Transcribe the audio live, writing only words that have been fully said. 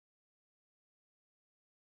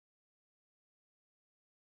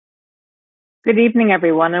Good evening,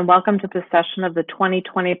 everyone, and welcome to this session of the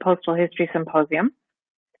 2020 Postal History Symposium,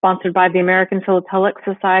 sponsored by the American Philatelic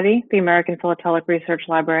Society, the American Philatelic Research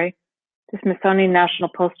Library, the Smithsonian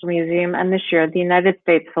National Postal Museum, and this year, the United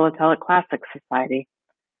States Philatelic Classics Society.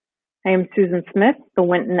 I am Susan Smith, the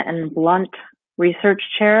Winton and Blunt Research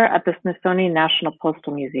Chair at the Smithsonian National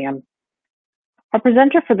Postal Museum. Our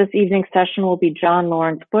presenter for this evening's session will be John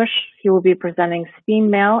Laurence Busch. He will be presenting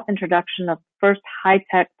Steam Mail, Introduction of First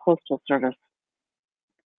High-Tech Postal Service.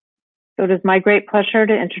 So it is my great pleasure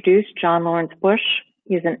to introduce John Laurence Busch.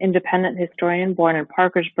 He is an independent historian born in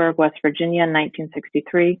Parkersburg, West Virginia in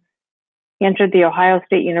 1963. He entered the Ohio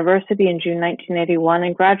State University in June 1981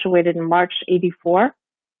 and graduated in March 84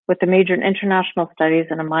 with a major in international studies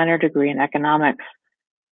and a minor degree in economics,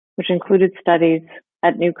 which included studies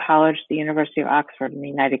at New College, the University of Oxford in the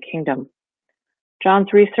United Kingdom.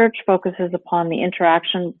 John's research focuses upon the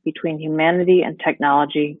interaction between humanity and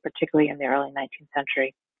technology, particularly in the early 19th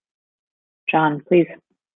century. John, please.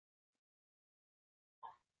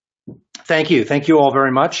 Thank you. Thank you all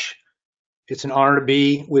very much. It's an honor to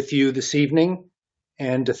be with you this evening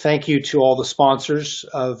and to thank you to all the sponsors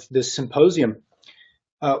of this symposium.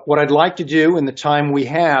 What I'd like to do in the time we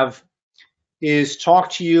have is talk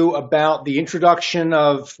to you about the introduction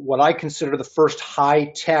of what I consider the first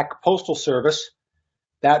high-tech postal service,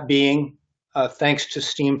 that being thanks to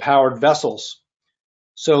steam-powered vessels.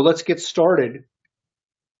 So let's get started.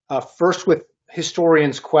 First with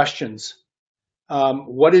historians' questions.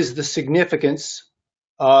 What is the significance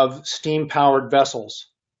of steam-powered vessels?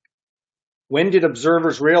 When did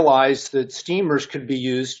observers realize that steamers could be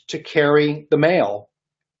used to carry the mail?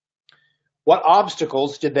 What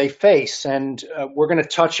obstacles did they face? And we're going to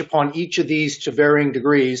touch upon each of these to varying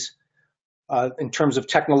degrees in terms of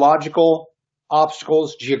technological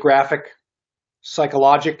obstacles, geographic,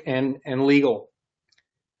 psychologic, and legal.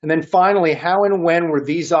 And then finally, how and when were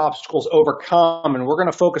these obstacles overcome? And we're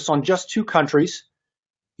going to focus on just two countries,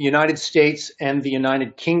 the United States and the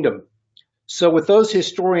United Kingdom. So with those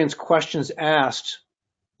historians' questions asked,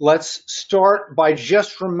 let's start by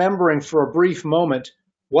just remembering for a brief moment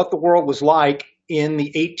what the world was like in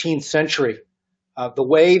the 18th century. The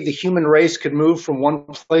way the human race could move from one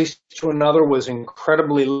place to another was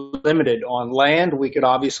incredibly limited. On land, we could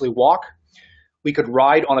obviously walk. We could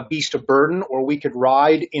ride on a beast of burden, or we could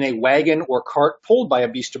ride in a wagon or cart pulled by a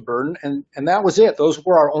beast of burden, and that was it. Those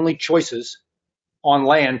were our only choices on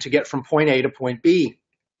land to get from point A to point B.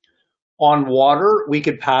 On water, we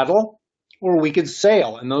could paddle or we could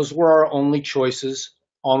sail, and those were our only choices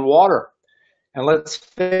on water. And let's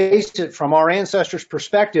face it, from our ancestors'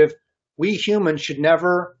 perspective, we humans should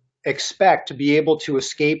never expect to be able to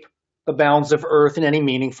escape the bounds of Earth in any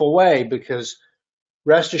meaningful way, because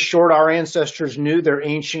rest assured, our ancestors knew their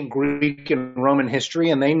ancient Greek and Roman history,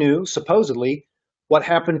 and they knew, supposedly, what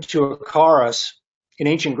happened to Icarus in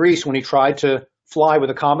ancient Greece when he tried to fly with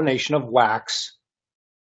a combination of wax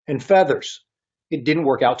and feathers. It didn't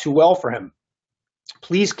work out too well for him.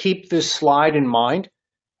 Please keep this slide in mind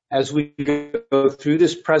as we go through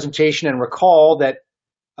this presentation and recall that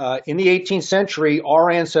in the 18th century, our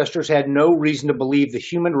ancestors had no reason to believe the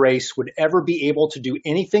human race would ever be able to do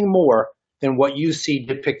anything more than what you see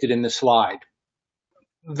depicted in this slide.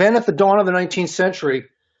 Then at the dawn of the 19th century,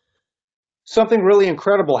 something really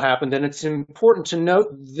incredible happened, and it's important to note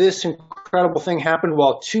this incredible thing happened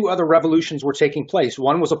while two other revolutions were taking place.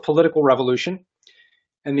 One was a political revolution,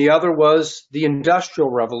 and the other was the Industrial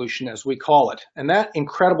Revolution, as we call it. And that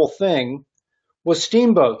incredible thing was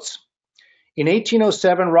steamboats. In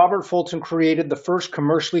 1807, Robert Fulton created the first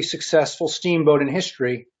commercially successful steamboat in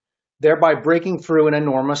history, thereby breaking through an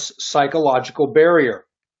enormous psychological barrier.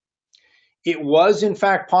 It was, in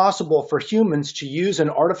fact, possible for humans to use an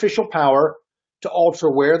artificial power to alter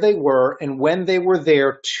where they were and when they were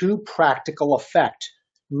there to practical effect.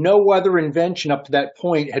 No other invention up to that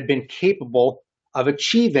point had been capable of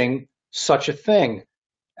achieving such a thing.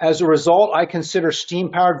 As a result, I consider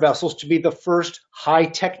steam-powered vessels to be the first high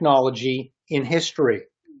technology in history.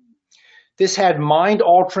 This had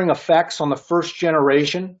mind-altering effects on the first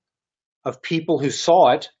generation of people who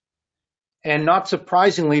saw it, and not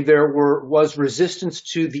surprisingly, there was resistance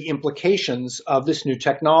to the implications of this new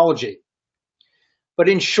technology. But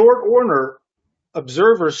in short order,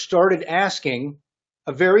 observers started asking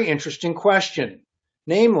a very interesting question.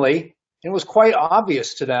 Namely, it was quite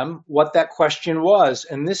obvious to them what that question was.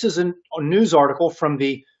 And this is a news article from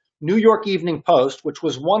the New York Evening Post, which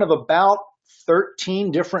was one of about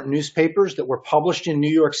 13 different newspapers that were published in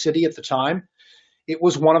New York City at the time. It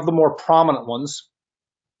was one of the more prominent ones.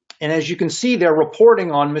 And as you can see, they're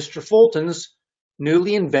reporting on Mr. Fulton's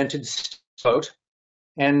newly invented steamboat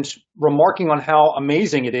and remarking on how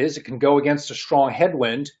amazing it is. It can go against a strong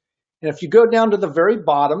headwind. And if you go down to the very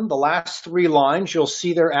bottom, the last 3 lines, you'll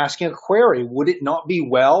see they're asking a query. Would it not be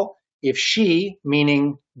well if she,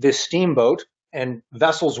 meaning this steamboat, and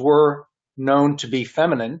vessels were known to be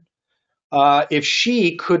feminine, if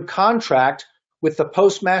she could contract with the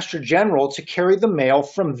Postmaster General to carry the mail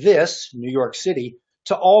from this, New York City,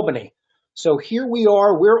 to Albany. So here we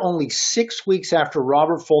are, we're only 6 weeks after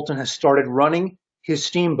Robert Fulton has started running his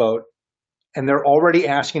steamboat, and they're already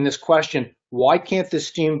asking this question, why can't this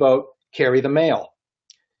steamboat carry the mail?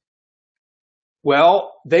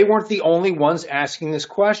 Well, they weren't the only ones asking this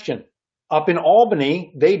question. Up in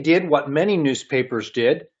Albany, they did what many newspapers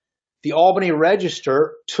did. The Albany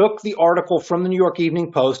Register took the article from the New York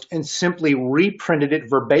Evening Post and simply reprinted it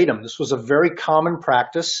verbatim. This was a very common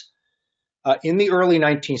practice. In the early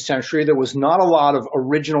 19th century, there was not a lot of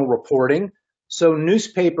original reporting, so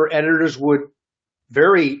newspaper editors would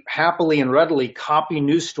very happily and readily copy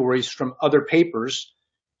news stories from other papers.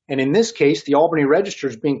 And in this case, the Albany Register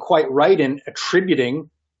is being quite right in attributing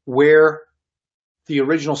where the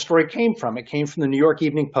original story came from. It came from the New York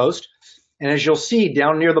Evening Post. And as you'll see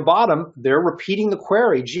down near the bottom, they're repeating the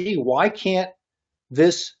query, gee, why can't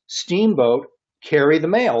this steamboat carry the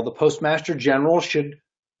mail? The Postmaster General should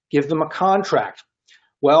give them a contract.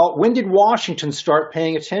 Well, when did Washington start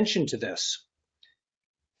paying attention to this?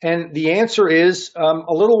 And the answer is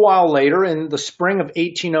a little while later, in the spring of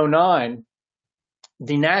 1809,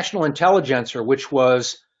 the National Intelligencer, which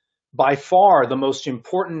was by far the most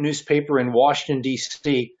important newspaper in Washington,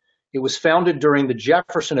 D.C., it was founded during the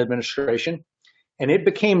Jefferson administration, and it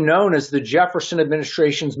became known as the Jefferson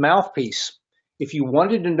administration's mouthpiece. If you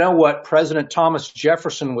wanted to know what President Thomas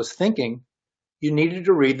Jefferson was thinking, you needed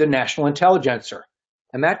to read the National Intelligencer.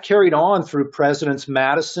 And that carried on through Presidents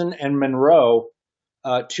Madison and Monroe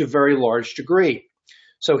to a very large degree.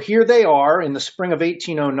 So here they are in the spring of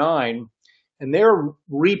 1809, and they're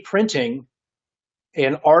reprinting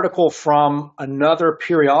an article from another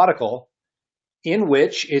periodical in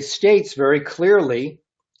which it states very clearly,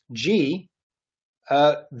 gee,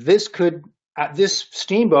 this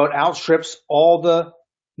steamboat outstrips all the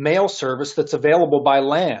mail service that's available by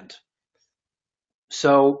land.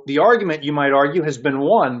 So the argument, you might argue, has been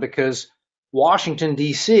won because Washington,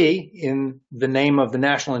 D.C., in the name of the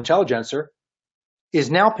National Intelligencer, is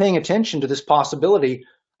now paying attention to this possibility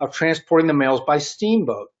of transporting the mails by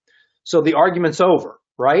steamboat. So the argument's over,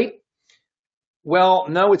 right? Well,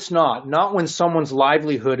 no, it's not. Not when someone's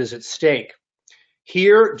livelihood is at stake.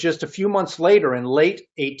 Here, just a few months later, in late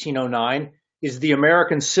 1809, is the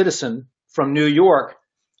American Citizen from New York.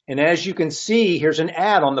 And as you can see, here's an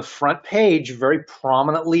ad on the front page, very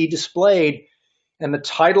prominently displayed. And the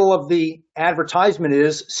title of the advertisement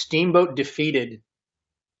is Steamboat Defeated.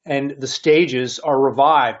 And the stages are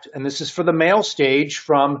revived. And this is for the mail stage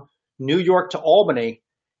from New York to Albany.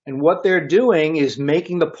 And what they're doing is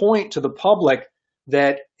making the point to the public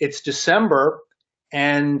that it's December,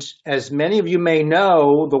 and as many of you may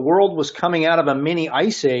know, the world was coming out of a mini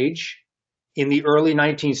ice age in the early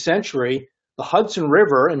 19th century. The Hudson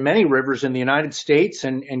River and many rivers in the United States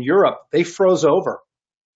and Europe, they froze over.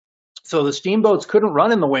 So the steamboats couldn't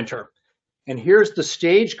run in the winter. And here's the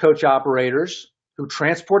stagecoach operators who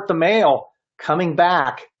transport the mail coming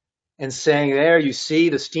back and saying, there, you see,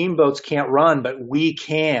 the steamboats can't run, but we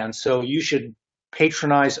can, so you should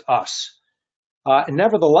patronize us.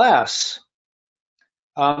 Nevertheless,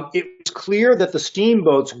 it was clear that the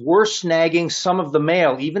steamboats were snagging some of the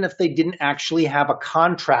mail, even if they didn't actually have a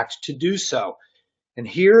contract to do so. And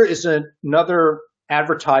here is another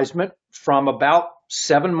advertisement from about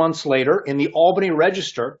 7 months later in the Albany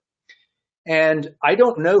Register. And I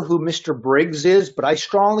don't know who Mr. Briggs is, but I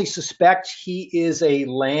strongly suspect he is a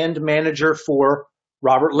land manager for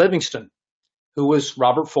Robert Livingston, who was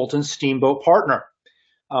Robert Fulton's steamboat partner.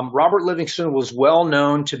 Robert Livingston was well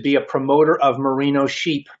known to be a promoter of merino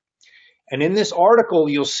sheep. And in this article,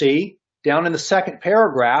 you'll see down in the second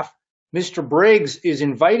paragraph, Mr. Briggs is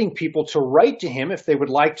inviting people to write to him if they would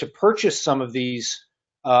like to purchase some of these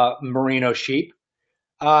merino sheep.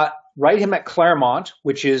 Write him at Claremont,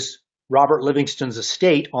 which is Robert Livingston's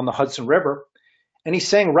estate on the Hudson River. And he's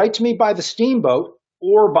saying, write to me by the steamboat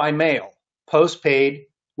or by mail. Postpaid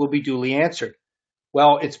will be duly answered.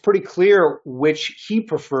 Well, it's pretty clear which he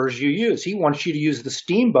prefers you use. He wants you to use the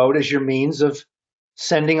steamboat as your means of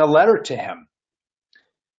sending a letter to him.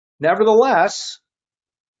 Nevertheless,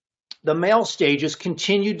 the mail stages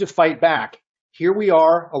continued to fight back. Here we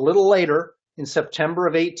are a little later in September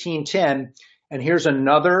of 1810, and here's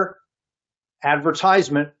another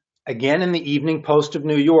advertisement, again in the Evening Post of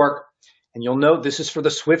New York. And you'll note this is for the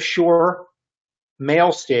Swift Shore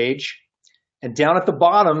mail stage. And down at the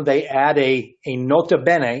bottom, they add a nota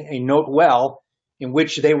bene, a note well, in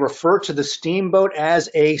which they refer to the steamboat as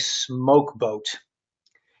a smoke boat.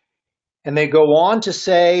 And they go on to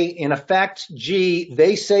say, in effect, gee,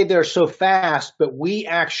 they say they're so fast, but we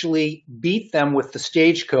actually beat them with the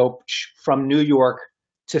stagecoach from New York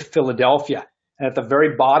to Philadelphia. And at the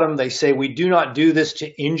very bottom, they say, we do not do this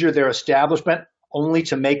to injure their establishment, only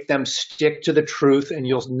to make them stick to the truth. And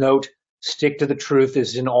you'll note, stick to the truth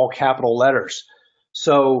is in all capital letters.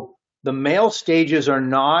 So the mail stages are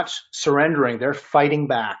not surrendering, they're fighting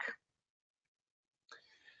back.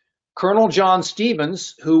 Colonel John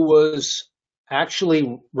Stevens, who was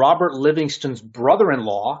actually Robert Livingston's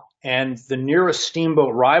brother-in-law and the nearest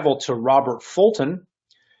steamboat rival to Robert Fulton,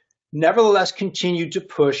 nevertheless continued to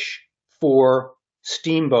push for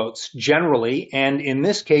steamboats generally, and in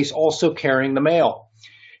this case also carrying the mail.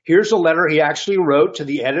 Here's a letter he actually wrote to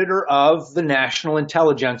the editor of the National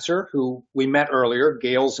Intelligencer, who we met earlier,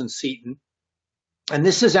 Gales and Seaton. And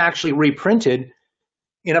this is actually reprinted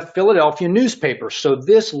in a Philadelphia newspaper. So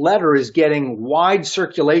this letter is getting wide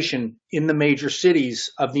circulation in the major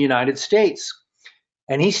cities of the United States.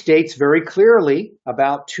 And he states very clearly,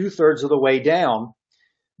 about 2/3 of the way down,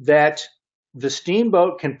 that the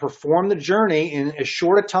steamboat can perform the journey in as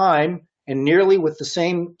short a time and nearly with the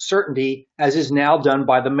same certainty as is now done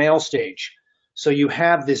by the mail stage. So you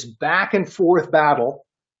have this back and forth battle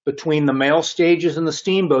between the mail stages and the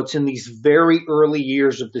steamboats in these very early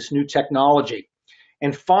years of this new technology.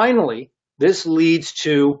 And finally, this leads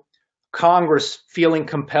to Congress feeling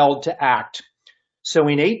compelled to act. So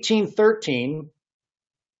in 1813,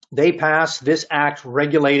 they passed this act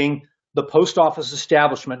regulating the post office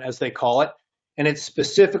establishment, as they call it, and it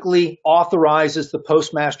specifically authorizes the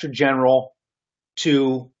Postmaster General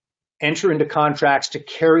to enter into contracts to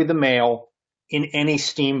carry the mail in any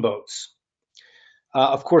steamboats.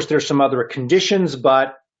 Of course, there's some other conditions,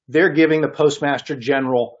 but they're giving the Postmaster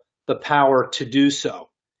General the power to do so.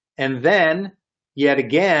 And then, yet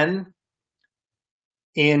again,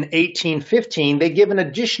 in 1815, they give an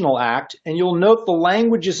additional act, and you'll note the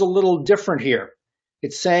language is a little different here.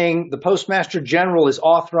 It's saying the Postmaster General is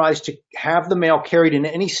authorized to have the mail carried in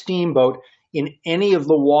any steamboat in any of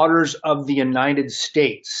the waters of the United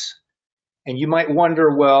States. And you might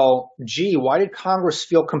wonder, well, gee, why did Congress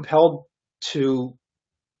feel compelled to,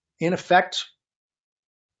 in effect,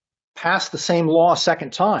 pass the same law a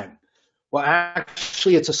second time? Well,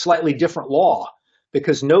 actually, it's a slightly different law,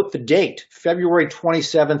 because note the date, February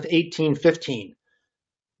 27th, 1815.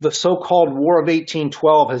 The so-called War of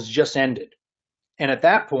 1812 has just ended. And at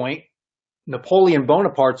that point, Napoleon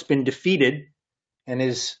Bonaparte's been defeated and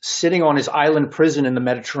is sitting on his island prison in the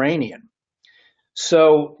Mediterranean.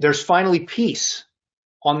 So there's finally peace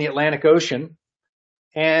on the Atlantic Ocean.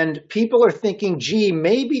 And people are thinking, gee,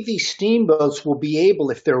 maybe these steamboats will be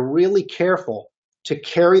able, if they're really careful, to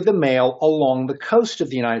carry the mail along the coast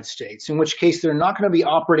of the United States, in which case they're not going to be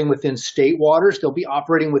operating within state waters. They'll be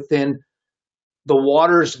operating within the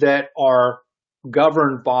waters that are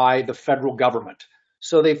governed by the federal government.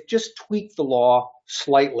 So they've just tweaked the law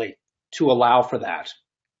slightly to allow for that.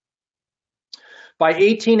 By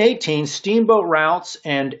 1818, steamboat routes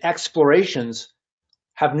and explorations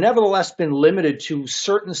have nevertheless been limited to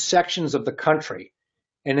certain sections of the country.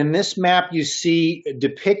 And in this map, you see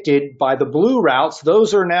depicted by the blue routes,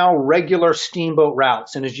 those are now regular steamboat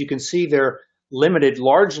routes. And as you can see, they're limited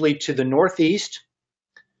largely to the Northeast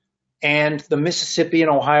and the Mississippi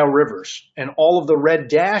and Ohio rivers. And all of the red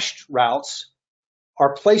dashed routes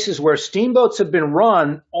are places where steamboats have been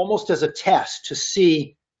run almost as a test to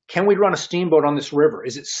see, can we run a steamboat on this river?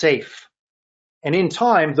 Is it safe? And in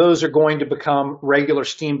time, those are going to become regular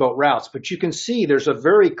steamboat routes. But you can see there's a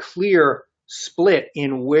very clear split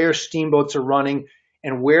in where steamboats are running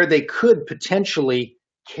and where they could potentially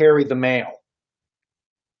carry the mail.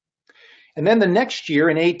 And then the next year,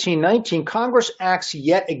 in 1819, Congress acts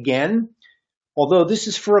yet again, although this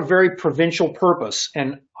is for a very provincial purpose.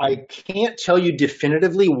 And I can't tell you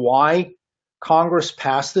definitively why Congress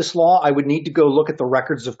passed this law. I would need to go look at the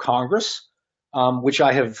records of Congress, which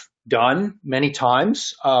I have done many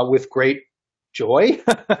times with great joy.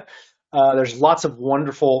 There's lots of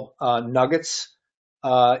wonderful nuggets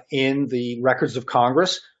in the records of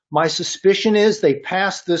Congress. My suspicion is they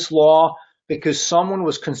passed this law because someone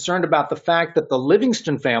was concerned about the fact that the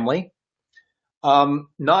Livingston family,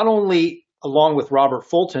 not only along with Robert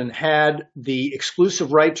Fulton, had the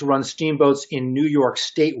exclusive right to run steamboats in New York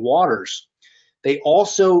state waters. They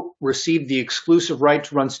also received the exclusive right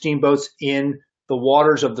to run steamboats in the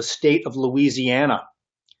waters of the state of Louisiana.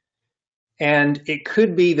 And it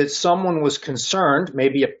could be that someone was concerned,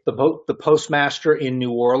 maybe the postmaster in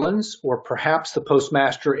New Orleans or perhaps the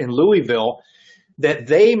postmaster in Louisville, that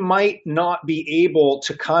they might not be able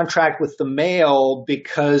to contract with the mail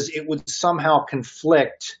because it would somehow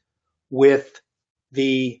conflict with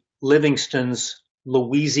the Livingston's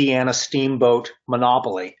Louisiana steamboat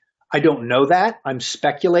monopoly. I don't know that. I'm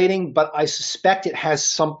speculating, but I suspect it has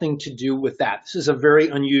something to do with that. This is a very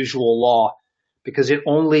unusual law because it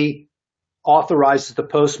only authorizes the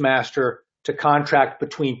postmaster to contract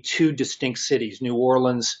between two distinct cities, New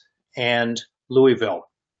Orleans and Louisville.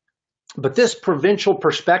 But this provincial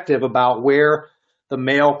perspective about where the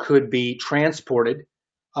mail could be transported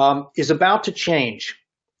is about to change.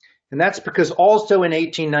 And that's because also in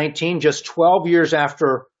 1819, just 12 years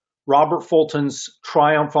after Robert Fulton's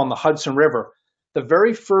triumph on the Hudson River, the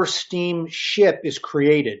very first steam ship is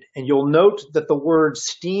created. And you'll note that the word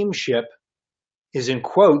steamship is in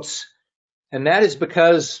quotes, and that is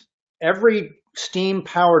because every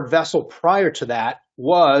steam-powered vessel prior to that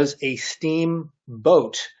was a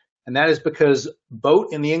steamboat. And that is because boat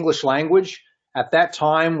in the English language at that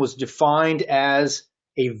time was defined as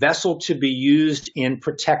a vessel to be used in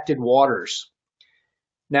protected waters.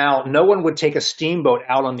 Now, no one would take a steamboat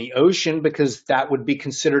out on the ocean because that would be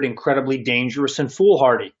considered incredibly dangerous and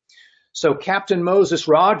foolhardy. So Captain Moses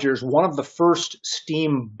Rogers, one of the first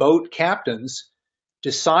steamboat captains,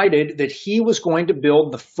 decided that he was going to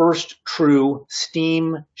build the first true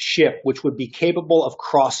steam ship, which would be capable of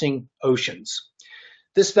crossing oceans.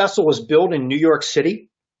 This vessel was built in New York City,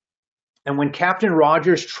 and when Captain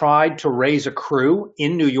Rogers tried to raise a crew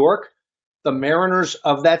in New York, the mariners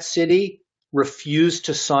of that city refused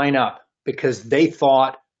to sign up because they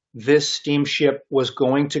thought this steamship was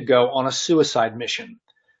going to go on a suicide mission.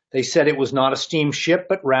 They said it was not a steamship,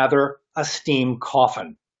 but rather a steam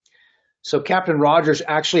coffin. So Captain Rogers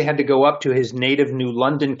actually had to go up to his native New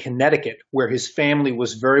London, Connecticut, where his family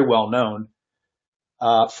was very well known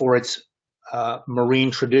for its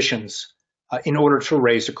marine traditions in order to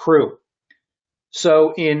raise a crew.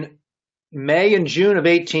 So in May and June of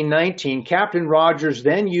 1819, Captain Rogers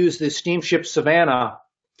then used the steamship Savannah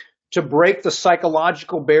to break the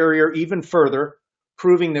psychological barrier even further,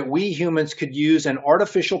 proving that we humans could use an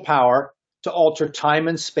artificial power to alter time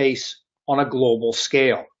and space on a global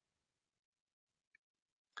scale.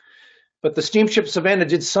 But the steamship Savannah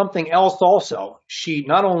did something else also. She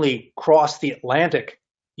not only crossed the Atlantic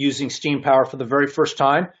using steam power for the very first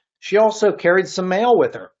time, she also carried some mail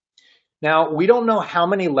with her. Now, we don't know how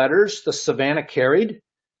many letters the Savannah carried.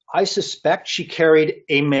 I suspect she carried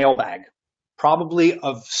a mailbag, probably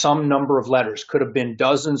of some number of letters. Could have been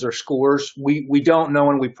dozens or scores. We don't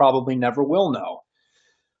know, and we probably never will know.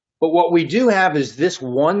 But what we do have is this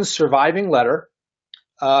one surviving letter,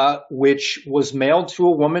 which was mailed to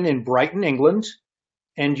a woman in Brighton, England.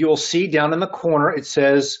 And you'll see down in the corner, it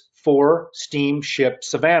says, "For Steamship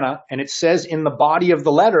Savannah." And it says in the body of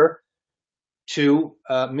the letter to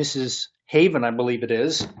Mrs. Haven, I believe it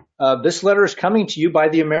is, this letter is coming to you by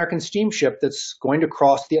the American steamship that's going to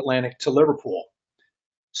cross the Atlantic to Liverpool.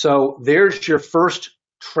 So there's your first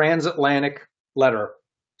transatlantic letter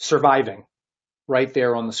surviving right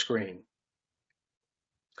there on the screen.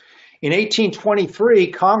 In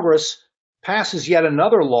 1823, Congress passes yet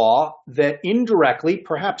another law that indirectly,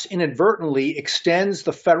 perhaps inadvertently, extends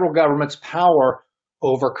the federal government's power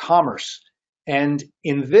over commerce. And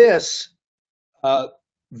in this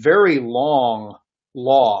very long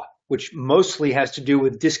law, which mostly has to do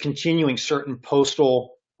with discontinuing certain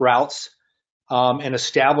postal routes and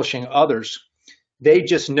establishing others, they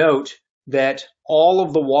just note that all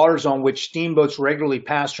of the waters on which steamboats regularly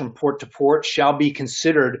pass from port to port shall be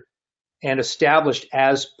considered and established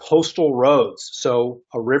as postal roads. So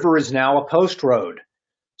a river is now a post road.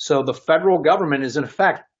 So the federal government is in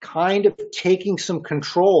effect kind of taking some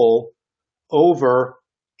control over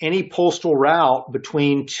any postal route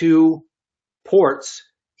between two ports,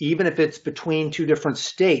 even if it's between two different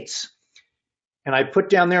states. And I put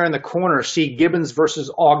down there in the corner, see Gibbons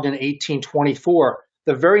versus Ogden, 1824.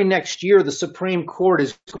 The very next year, the Supreme Court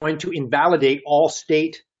is going to invalidate all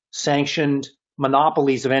state-sanctioned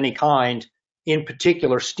monopolies of any kind, in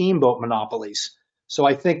particular steamboat monopolies. So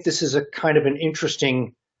I think this is a kind of an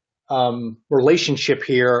interesting relationship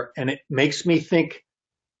here, and it makes me think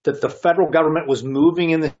that the federal government was moving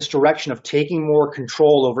in this direction of taking more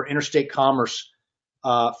control over interstate commerce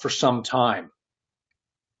for some time.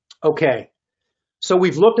 Okay, so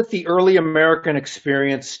we've looked at the early American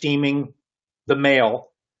experience steaming the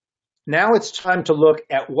mail. Now it's time to look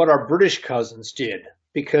at what our British cousins did,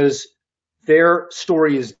 because their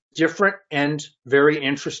story is different and very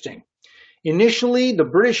interesting. Initially, the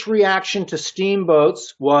British reaction to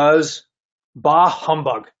steamboats was bah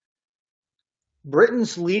humbug.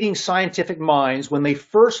 Britain's leading scientific minds, when they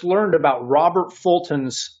first learned about Robert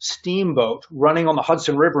Fulton's steamboat running on the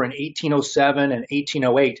Hudson River in 1807 and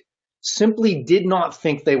 1808, simply did not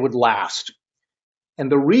think they would last.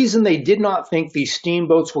 And the reason they did not think these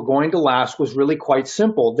steamboats were going to last was really quite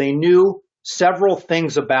simple. They knew several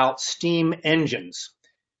things about steam engines,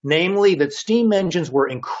 namely that steam engines were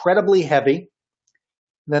incredibly heavy,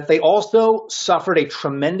 that they also suffered a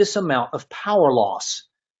tremendous amount of power loss.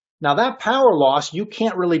 Now, that power loss you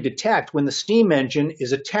can't really detect when the steam engine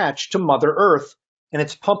is attached to Mother Earth and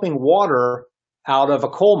it's pumping water out of a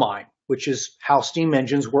coal mine, which is how steam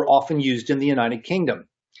engines were often used in the United Kingdom.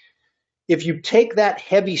 If you take that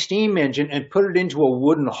heavy steam engine and put it into a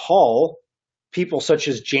wooden hull, people such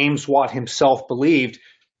as James Watt himself believed,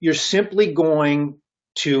 you're simply going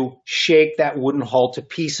to shake that wooden hull to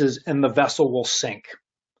pieces and the vessel will sink.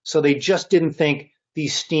 So they just didn't think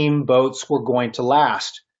these steamboats were going to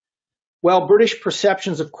last. Well, British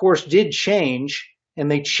perceptions, of course, did change, and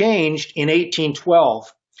they changed in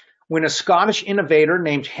 1812 when a Scottish innovator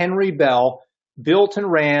named Henry Bell built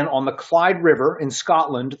and ran on the Clyde River in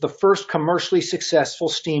Scotland the first commercially successful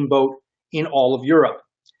steamboat in all of Europe.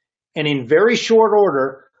 And in very short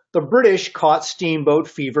order, the British caught steamboat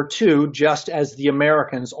fever too, just as the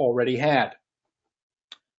Americans already had.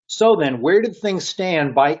 So then, where did things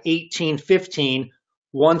stand by 1815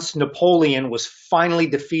 once Napoleon was finally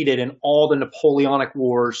defeated and all the Napoleonic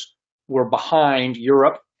Wars were behind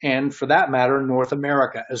Europe and, for that matter, North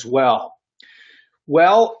America as well?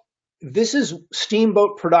 Well, this is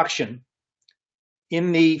steamboat production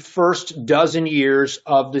in the first dozen years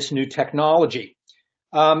of this new technology.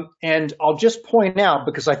 And I'll just point out,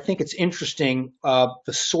 because I think it's interesting, the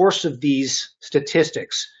source of these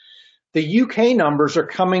statistics. The UK numbers are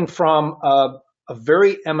coming from a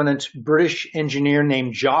very eminent British engineer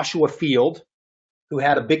named Joshua Field, who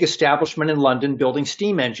had a big establishment in London building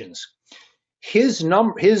steam engines. His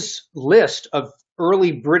list of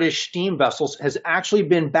early British steam vessels has actually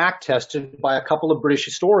been back-tested by a couple of British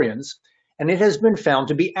historians, and it has been found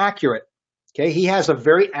to be accurate. Okay, he has a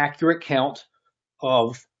very accurate count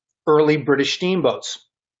of early British steamboats.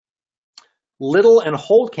 Little and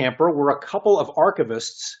Holdcamper were a couple of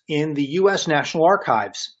archivists in the U.S. National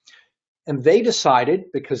Archives. And they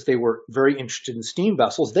decided, because they were very interested in steam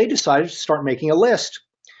vessels, they decided to start making a list.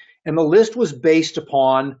 And the list was based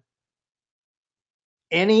upon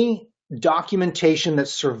any documentation that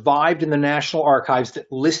survived in the National Archives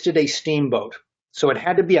that listed a steamboat. So it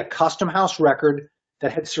had to be a custom house record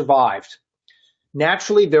that had survived.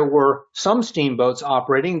 Naturally, there were some steamboats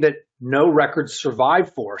operating that no records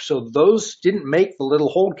survived for, so those didn't make the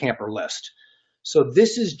Little Holdcamper list. So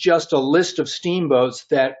this is just a list of steamboats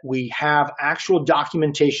that we have actual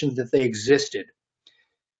documentation that they existed.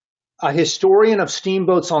 A historian of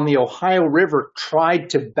steamboats on the Ohio River tried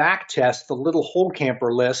to backtest the Little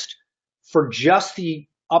Holdcamper list for just the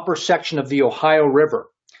upper section of the Ohio River.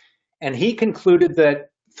 And he concluded that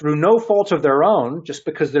through no fault of their own, just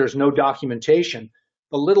because there's no documentation,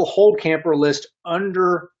 the Little Holdcamper list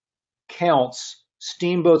undercounts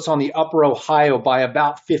steamboats on the upper Ohio by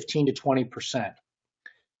about 15 to 20%.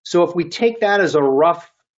 So if we take that as a rough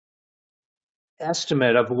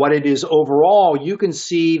estimate of what it is overall, you can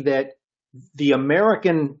see that the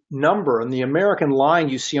American number and the American line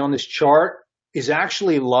you see on this chart is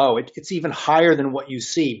actually low. It's even higher than what you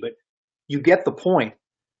see, but you get the point.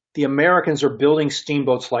 The Americans are building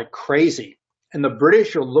steamboats like crazy, and the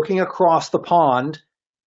British are looking across the pond,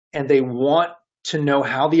 and they want to know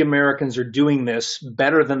how the Americans are doing this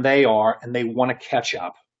better than they are, and they want to catch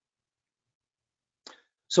up.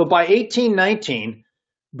 So by 1819,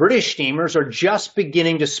 British steamers are just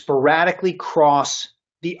beginning to sporadically cross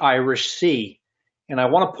the Irish Sea. And I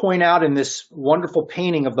want to point out in this wonderful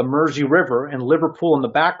painting of the Mersey River and Liverpool in the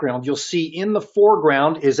background, you'll see in the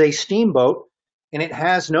foreground is a steamboat, and it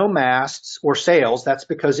has no masts or sails. That's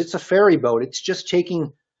because it's a ferry boat. It's just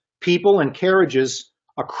taking people and carriages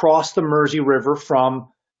across the Mersey River from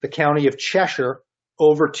the county of Cheshire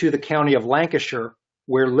over to the county of Lancashire,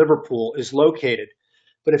 where Liverpool is located.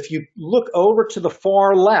 But if you look over to the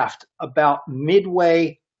far left, about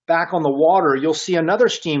midway back on the water, you'll see another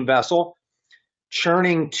steam vessel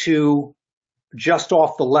churning to just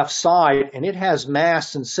off the left side, and it has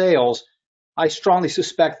masts and sails. I strongly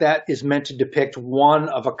suspect that is meant to depict one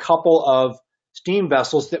of a couple of steam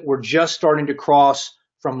vessels that were just starting to cross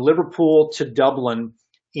from Liverpool to Dublin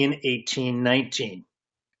in 1819.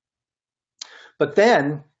 But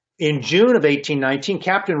then, in June of 1819,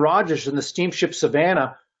 Captain Rogers and the steamship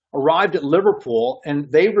Savannah arrived at Liverpool,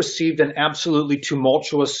 and they received an absolutely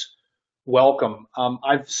tumultuous welcome.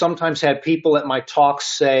 I've sometimes had people at my talks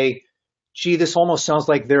say, gee, this almost sounds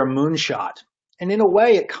like their moonshot. And in a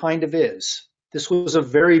way, it kind of is. This was a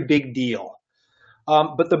very big deal.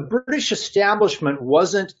 But the British establishment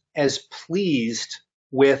wasn't as pleased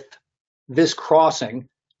with this crossing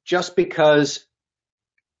just because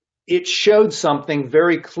it showed something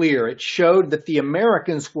very clear. It showed that the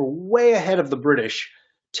Americans were way ahead of the British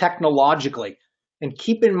technologically. And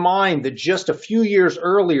keep in mind that just a few years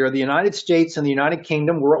earlier, the United States and the United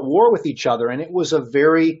Kingdom were at war with each other, and it was a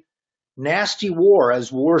very nasty war,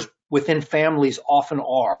 as wars within families often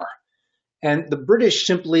are. And the British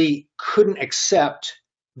simply couldn't accept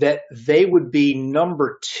that they would be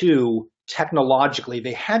number two technologically.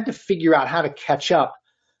 They had to figure out how to catch up.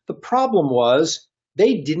 The problem was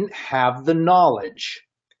they didn't have the knowledge.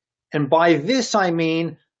 And by this, I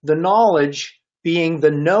mean the knowledge being the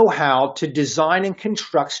know-how to design and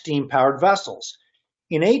construct steam-powered vessels.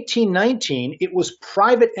 In 1819, it was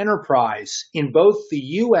private enterprise in both the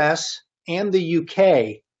US and the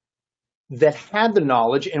UK that had the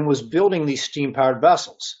knowledge and was building these steam-powered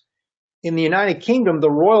vessels. In the United Kingdom, the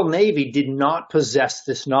Royal Navy did not possess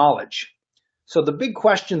this knowledge. So the big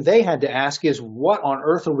question they had to ask is, what on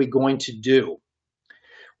earth are we going to do?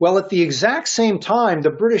 Well, at the exact same time, the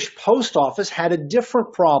British Post Office had a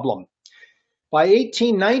different problem. By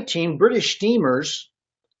 1819, British steamers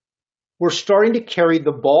were starting to carry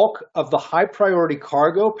the bulk of the high-priority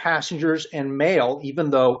cargo, passengers, and mail, even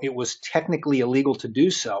though it was technically illegal to do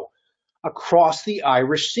so, across the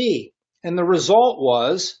Irish Sea. And the result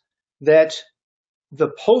was that the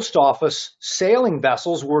post office sailing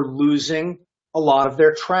vessels were losing a lot of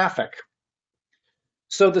their traffic.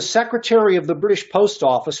 So the Secretary of the British Post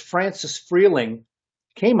Office, Francis Freeling,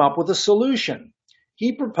 came up with a solution.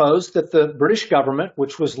 He proposed that the British government,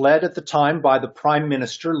 which was led at the time by the Prime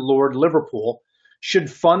Minister, Lord Liverpool,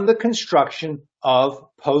 should fund the construction of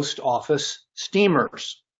post office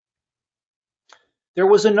steamers. There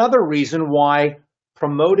was another reason why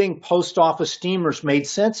promoting post office steamers made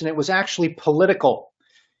sense, and it was actually political.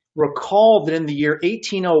 Recall that in the year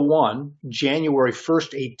 1801, January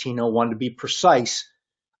 1st, 1801 to be precise,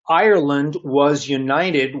 Ireland was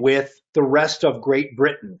united with the rest of Great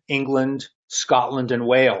Britain, England, Scotland, and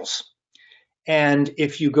Wales. And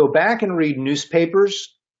if you go back and read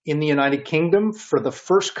newspapers in the United Kingdom for the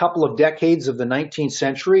first couple of decades of the 19th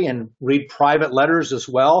century and read private letters as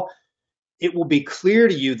well, it will be clear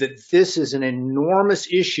to you that this is an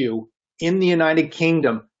enormous issue in the United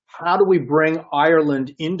Kingdom. How do we bring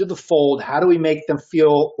Ireland into the fold? How do we make them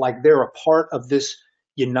feel like they're a part of this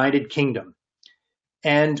United Kingdom?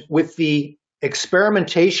 And with the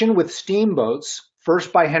experimentation with steamboats,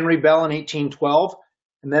 first by Henry Bell in 1812,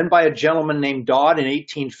 and then by a gentleman named Dodd in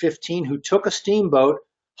 1815, who took a steamboat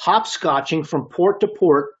hopscotching from port to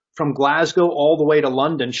port, from Glasgow all the way to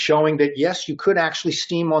London, showing that, yes, you could actually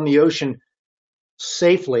steam on the ocean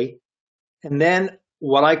safely. And then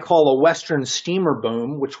what I call a Western steamer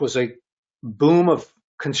boom, which was a boom of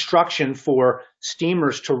construction for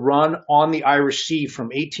steamers to run on the Irish Sea from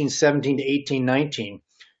 1817 to 1819.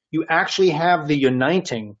 You actually have the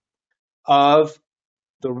uniting of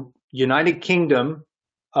the United Kingdom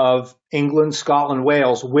of England, Scotland,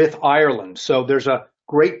 Wales with Ireland. So there's a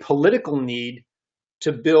great political need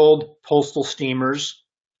to build postal steamers,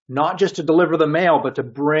 not just to deliver the mail, but to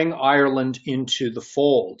bring Ireland into the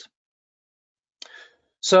fold.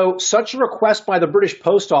 So such a request by the British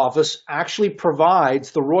Post Office actually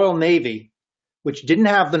provides the Royal Navy, which didn't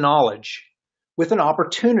have the knowledge, with an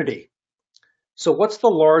opportunity. So what's the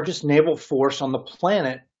largest naval force on the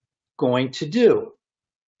planet going to do?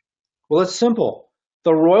 Well, it's simple.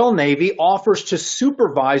 The Royal Navy offers to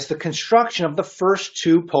supervise the construction of the first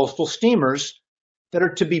two postal steamers that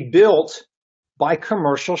are to be built by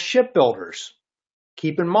commercial shipbuilders.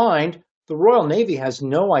 Keep in mind, the Royal Navy has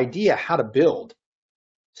no idea how to build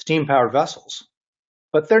steam-powered vessels,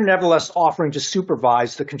 but they're nevertheless offering to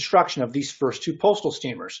supervise the construction of these first two postal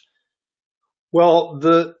steamers. Well,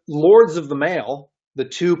 the Lords of the Mail, the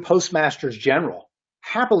two Postmasters General,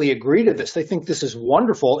 happily agree to this. They think this is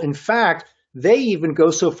wonderful. In fact, they even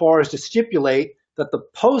go so far as to stipulate that the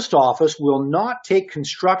Post Office will not take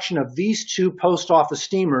construction of these two post office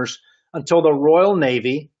steamers until the Royal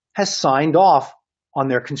Navy has signed off on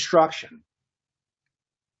their construction.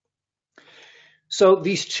 So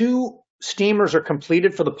these two steamers are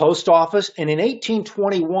completed for the post office, and in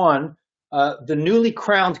 1821, the newly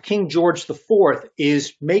crowned King George IV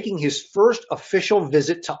is making his first official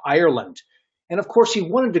visit to Ireland. And of course, he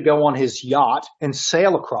wanted to go on his yacht and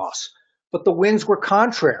sail across, but the winds were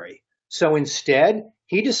contrary. So instead,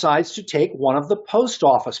 he decides to take one of the post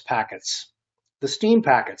office packets, the steam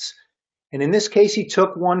packets. And in this case, he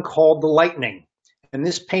took one called the Lightning. And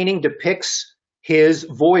this painting depicts his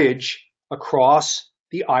voyage across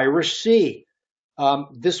the Irish Sea.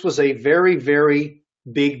 This was a very, very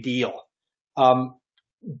big deal.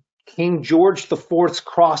 King George IV's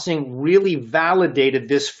crossing really validated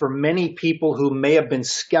this for many people who may have been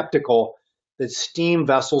skeptical that steam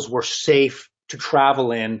vessels were safe to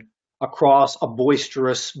travel in across a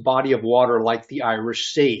boisterous body of water like the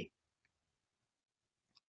Irish Sea.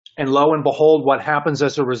 And lo and behold, what happens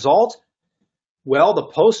as a result? Well, the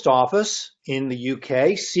post office in the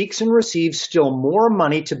UK seeks and receives still more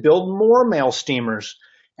money to build more mail steamers.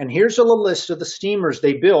 And here's a list of the steamers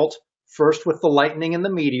they built, first with the Lightning and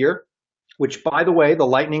the Meteor, which, by the way, the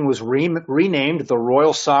Lightning was renamed the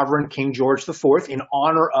Royal Sovereign King George IV in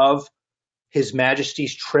honor of His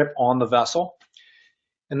Majesty's trip on the vessel.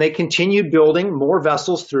 And they continued building more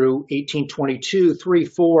vessels through 1822, 3,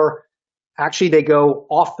 4. Actually, they go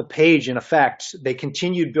off the page, in effect. They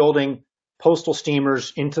continued building postal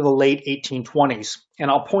steamers into the late 1820s. And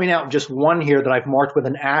I'll point out just one here that I've marked with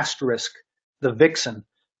an asterisk, the Vixen,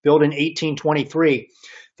 built in 1823.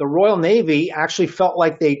 The Royal Navy actually felt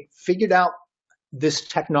like they figured out this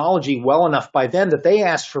technology well enough by then that they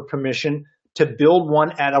asked for permission to build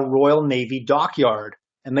one at a Royal Navy dockyard,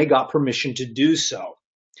 and they got permission to do so.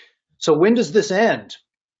 So when does this end?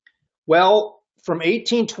 Well, from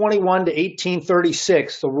 1821 to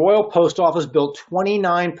 1836, the Royal Post Office built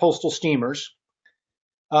 29 postal steamers.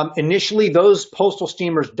 Initially, those postal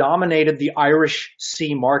steamers dominated the Irish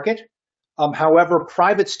Sea market. However,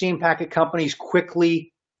 private steam packet companies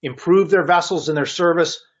quickly improved their vessels and their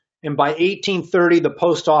service. And by 1830, the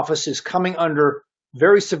post office is coming under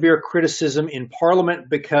very severe criticism in Parliament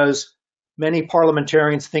because many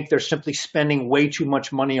parliamentarians think they're simply spending way too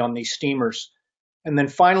much money on these steamers. And then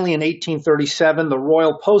finally, in 1837, the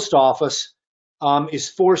Royal Post Office is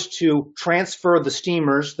forced to transfer the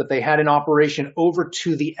steamers that they had in operation over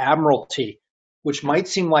to the Admiralty, which might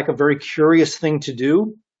seem like a very curious thing to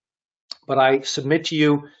do, but I submit to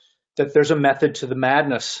you that there's a method to the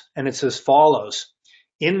madness, and it's as follows.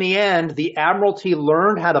 In the end, the Admiralty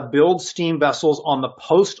learned how to build steam vessels on the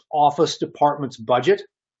Post Office Department's budget.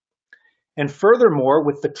 And furthermore,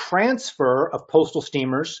 with the transfer of postal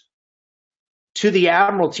steamers to the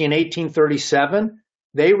Admiralty in 1837,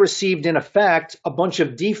 they received, in effect, a bunch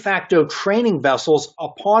of de facto training vessels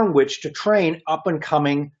upon which to train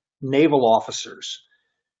up-and-coming naval officers.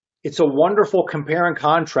 It's a wonderful compare and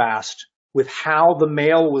contrast with how the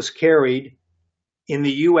mail was carried in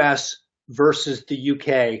the US versus the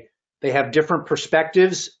UK. They have different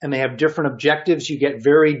perspectives and they have different objectives. You get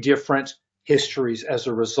very different histories as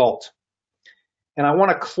a result. And I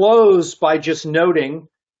want to close by just noting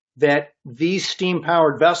that these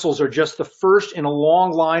steam-powered vessels are just the first in a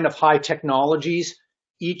long line of high technologies,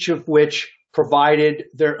 each of which provided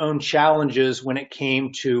their own challenges when it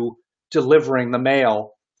came to delivering the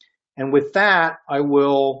mail. And with that, I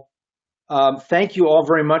will thank you all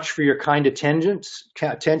very much for your kind attention.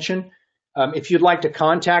 If you'd like to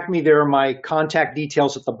contact me, there are my contact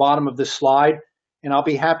details at the bottom of this slide, and I'll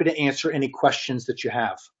be happy to answer any questions that you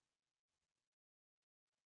have.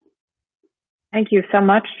 Thank you so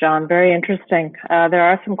much, John. Very interesting. There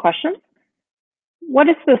are some questions. What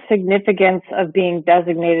is the significance of being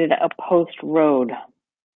designated a post road?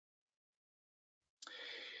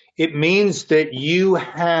 It means that you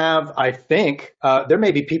have, I think, there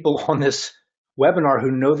may be people on this webinar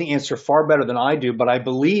who know the answer far better than I do, but I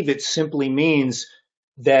believe it simply means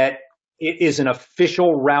that it is an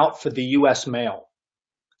official route for the US mail.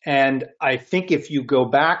 And I think if you go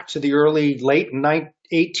back to the late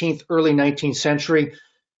 18th, early 19th century,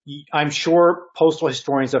 I'm sure postal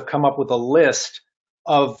historians have come up with a list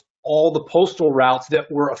of all the postal routes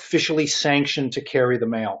that were officially sanctioned to carry the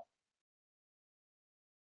mail.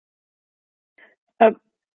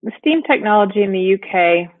 The steam technology in the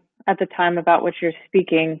UK at the time about which you're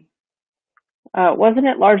speaking, wasn't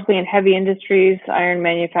it largely in heavy industries, iron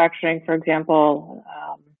manufacturing, for example,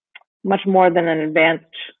 much more than an advanced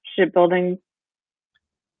shipbuilding?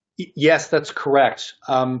 Yes, that's correct.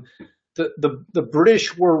 The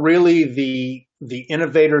British were really the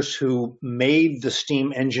innovators who made the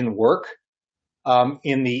steam engine work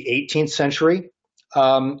in the 18th century.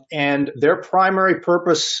 And their primary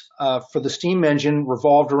purpose for the steam engine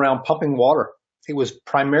revolved around pumping water. It was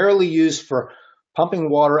primarily used for pumping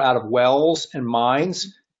water out of wells and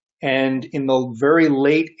mines. And in the very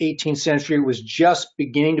late 18th century, it was just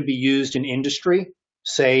beginning to be used in industry,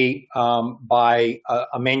 say by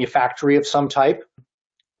a manufactory of some type.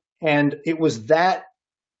 And it was that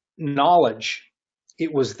knowledge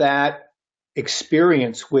it was that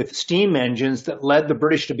experience with steam engines that led the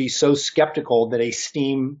British to be so skeptical that a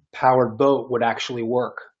steam-powered boat would actually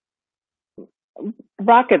work.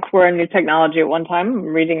 Rockets were a new technology at one time, I'm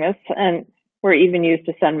reading this, and were even used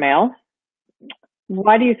to send mail.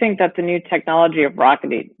 Why do you think that the new technology of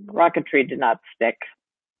rocketry did not stick?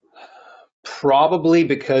 Probably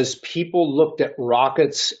because people looked at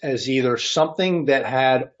rockets as either something that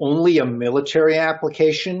had only a military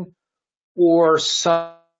application or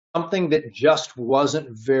something that just wasn't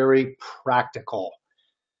very practical.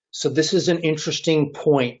 So this is an interesting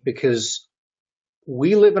point because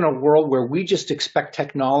we live in a world where we just expect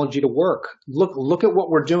technology to work. Look at what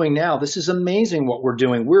we're doing now. This is amazing what we're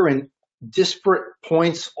doing. We're in disparate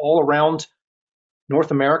points all around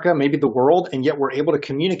North America, maybe the world, and yet we're able to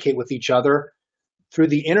communicate with each other through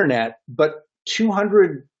the internet. But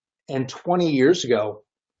 220 years ago,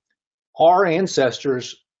 our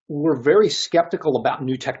ancestors were very skeptical about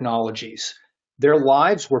new technologies. Their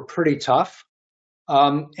lives were pretty tough,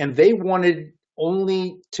 and they wanted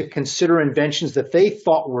only to consider inventions that they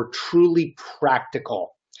thought were truly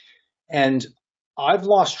practical. And I've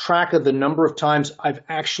lost track of the number of times I've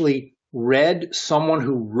actually read someone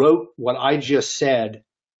who wrote what I just said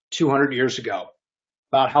 200 years ago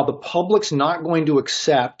about how the public's not going to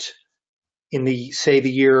accept in the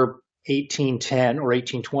year 1810 or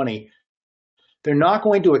 1820, they're not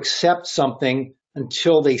going to accept something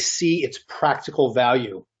until they see its practical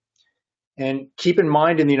value. And keep in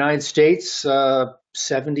mind, in the United States,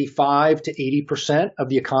 75 to 80% of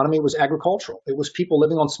the economy was agricultural. It was people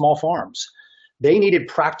living on small farms. They needed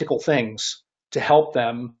practical things to help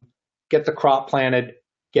them get the crop planted,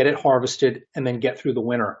 get it harvested, and then get through the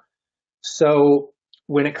winter. So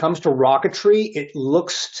when it comes to rocketry, it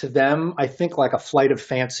looks to them, I think, like a flight of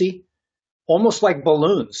fancy, almost like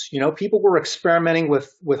balloons. You know, people were experimenting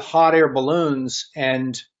with hot air balloons,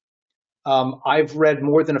 and I've read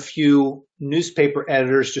more than a few newspaper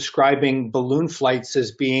editors describing balloon flights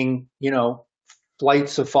as being,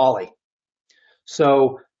 flights of folly.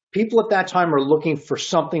 So people at that time are looking for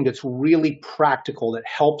something that's really practical, that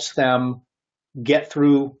helps them get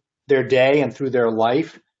through their day and through their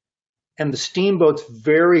life. And the steamboats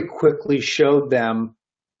very quickly showed them,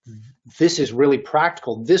 this is really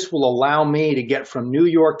practical. This will allow me to get from New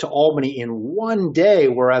York to Albany in one day,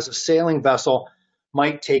 whereas a sailing vessel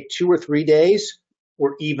might take 2 or 3 days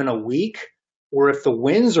or even a week. Or if the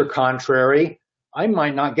winds are contrary, I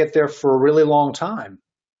might not get there for a really long time.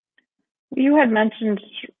 You had mentioned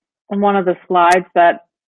on one of the slides that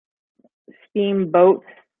steamboats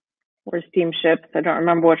or steamships, I don't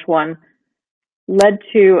remember which one, led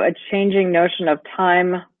to a changing notion of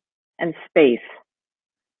time and space.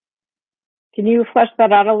 Can you flesh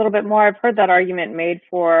that out a little bit more? I've heard that argument made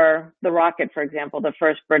for the rocket, for example, the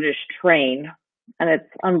first British train, and its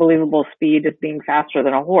unbelievable speed as being faster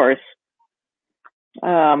than a horse.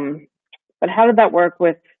 But how did that work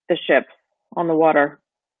with the ships on the water?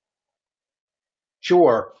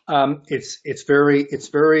 Sure, it's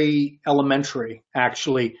very elementary,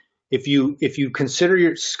 actually. If you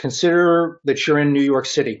consider that you're in New York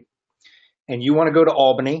City and you want to go to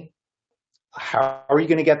Albany, how are you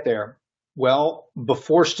going to get there? Well,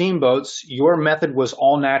 before steamboats, your method was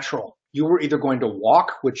all natural. You were either going to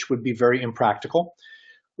walk, which would be very impractical,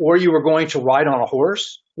 or you were going to ride on a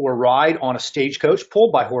horse or ride on a stagecoach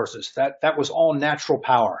pulled by horses. That was all natural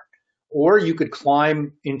power. Or you could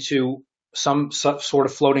climb into some sort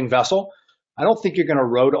of floating vessel. I don't think you're going to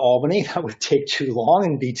row to Albany. That would take too long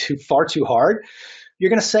and be far too hard. You're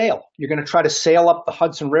going to sail. You're going to try to sail up the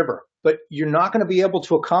Hudson River, but you're not going to be able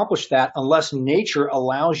to accomplish that unless nature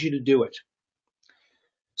allows you to do it.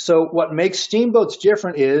 So what makes steamboats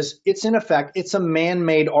different is it's a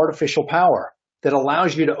man-made artificial power that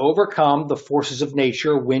allows you to overcome the forces of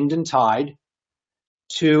nature, wind and tide,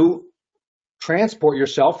 to transport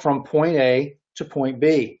yourself from point A to point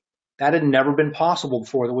B. That had never been possible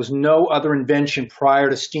before. There was no other invention prior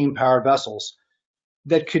to steam-powered vessels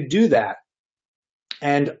that could do that.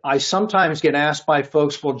 And I sometimes get asked by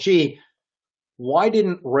folks, well, gee, why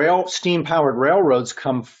didn't steam-powered railroads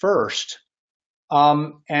come first?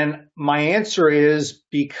 And my answer is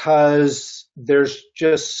because there's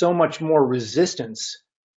just so much more resistance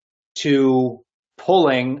to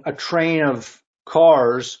pulling a train of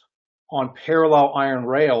cars on parallel iron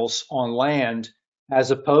rails on land as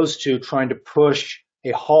opposed to trying to push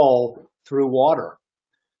a hull through water.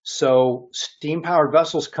 So steam-powered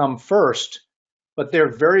vessels come first, but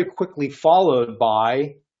they're very quickly followed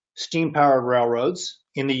by steam-powered railroads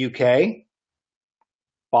in the UK.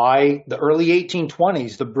 By the early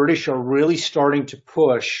 1820s, the British are really starting to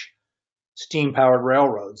push steam-powered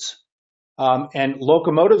railroads. And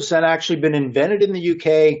locomotives had actually been invented in the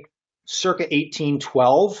UK circa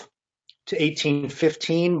 1812 to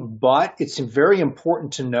 1815, but it's very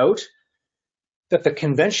important to note that the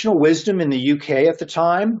conventional wisdom in the UK at the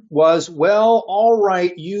time was, well, all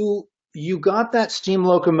right, you got that steam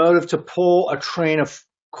locomotive to pull a train of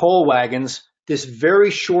coal wagons this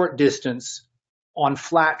very short distance on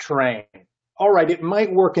flat terrain. All right, it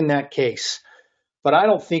might work in that case, but I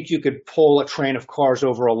don't think you could pull a train of cars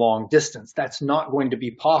over a long distance. That's not going to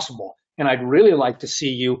be possible. And I'd really like to see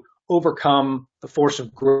you overcome the force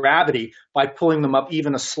of gravity by pulling them up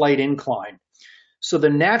even a slight incline. So the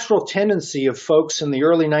natural tendency of folks in the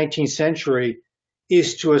early 19th century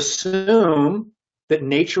is to assume that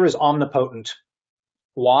nature is omnipotent.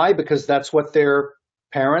 Why? Because that's what their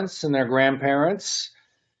parents and their grandparents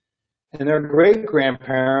and their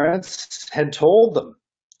great-grandparents had told them.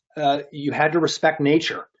 You had to respect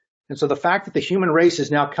nature. And so the fact that the human race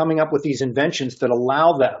is now coming up with these inventions that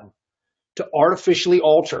allow them to artificially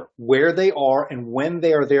alter where they are and when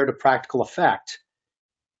they are there to practical effect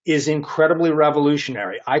is incredibly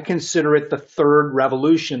revolutionary. I consider it the third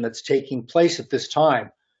revolution that's taking place at this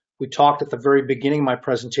time. We talked at the very beginning of my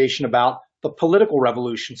presentation about the political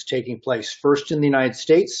revolutions taking place, first in the United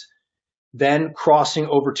States, then crossing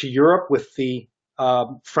over to Europe with the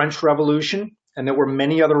French Revolution, and there were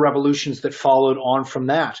many other revolutions that followed on from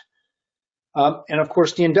that. And of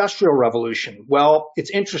course, the Industrial Revolution. Well, it's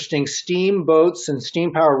interesting, steamboats and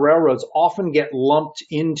steam-powered railroads often get lumped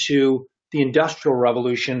into the Industrial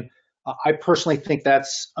Revolution. I personally think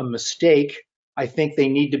that's a mistake. I think they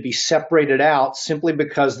need to be separated out simply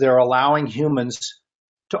because they're allowing humans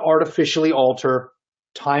to artificially alter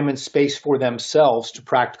time and space for themselves to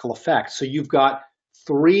practical effect. So you've got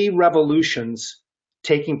three revolutions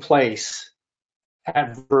taking place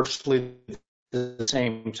at virtually the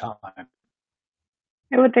same time.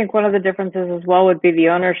 I would think one of the differences as well would be the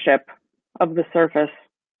ownership of the surface.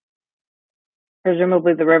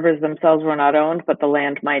 Presumably the rivers themselves were not owned, but the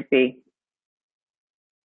land might be.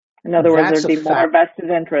 In other words, there'd be more vested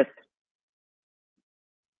interest.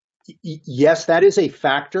 Yes, that is a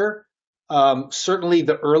factor. Certainly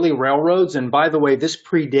the early railroads, and by the way, this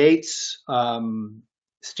predates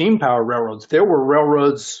steam powered railroads. There were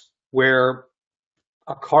railroads where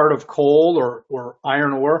a cart of coal or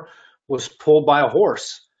iron ore was pulled by a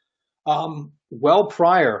horse. Well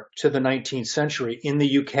prior to the 19th century in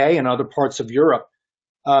the UK and other parts of Europe.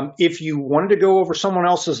 If you wanted to go over someone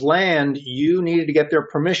else's land, you needed to get their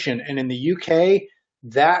permission. And in the UK,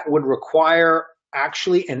 that would require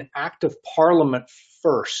actually an act of parliament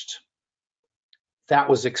first. That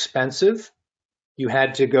was expensive. You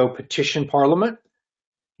had to go petition parliament.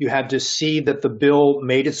 You had to see that the bill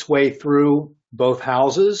made its way through both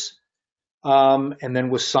houses and then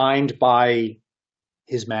was signed by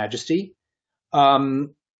His Majesty.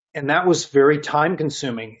 And that was very time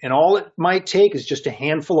consuming. And all it might take is just a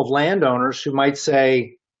handful of landowners who might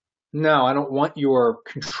say, no, I don't want your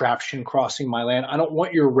contraption crossing my land. I don't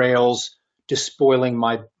want your rails despoiling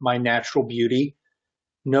my natural beauty.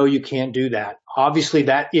 No, you can't do that. Obviously,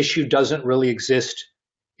 that issue doesn't really exist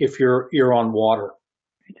if you're on water.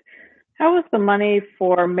 How was the money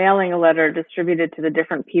for mailing a letter distributed to the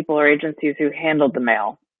different people or agencies who handled the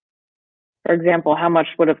mail? For example, how much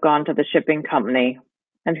would have gone to the shipping company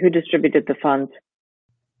and who distributed the funds?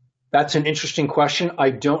 That's an interesting question.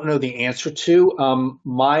 I don't know the answer to.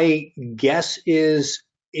 My guess is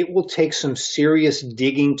it will take some serious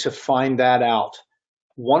digging to find that out.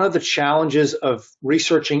 One of the challenges of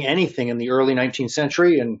researching anything in the early 19th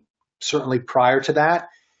century, and certainly prior to that,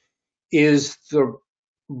 is the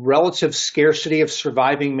relative scarcity of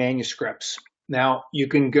surviving manuscripts. Now, you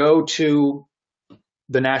can go to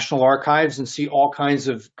the National Archives and see all kinds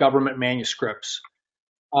of government manuscripts.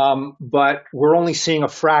 But we're only seeing a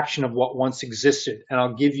fraction of what once existed. And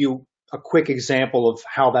I'll give you a quick example of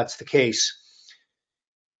how that's the case.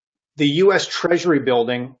 The U.S. Treasury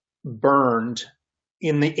building burned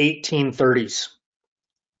in the 1830s.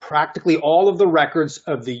 Practically all of the records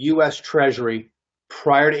of the U.S. Treasury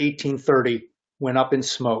prior to 1830 went up in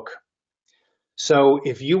smoke. So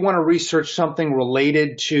if you want to research something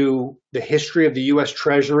related to the history of the U.S.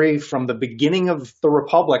 Treasury from the beginning of the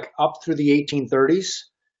Republic up through the 1830s,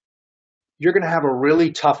 you're going to have a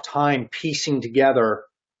really tough time piecing together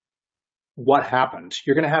what happened.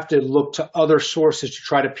 You're going to have to look to other sources to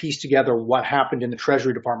try to piece together what happened in the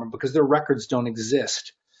Treasury Department because their records don't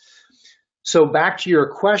exist. So back to your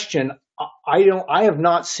question, I have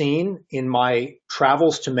not seen in my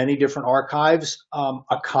travels to many different archives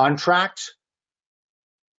a contract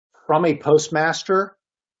from a postmaster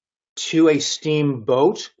to a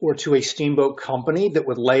steamboat or to a steamboat company that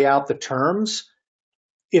would lay out the terms.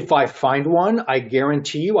 If I find one, I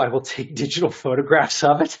guarantee you I will take digital photographs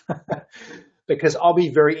of it because I'll be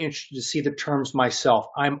very interested to see the terms myself.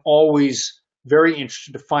 I'm always very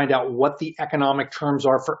interested to find out what the economic terms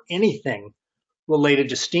are for anything related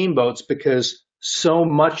to steamboats because so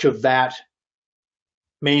much of that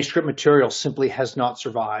manuscript material simply has not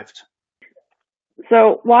survived.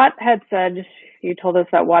 So Watt had said, you told us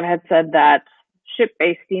that Watt had said that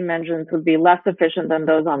ship-based steam engines would be less efficient than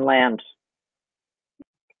those on land.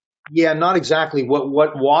 Yeah, not exactly. What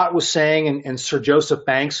Watt was saying, and Sir Joseph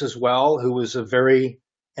Banks as well, who was a very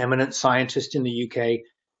eminent scientist in the UK,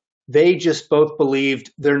 they just both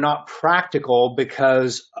believed they're not practical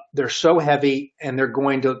because they're so heavy and they're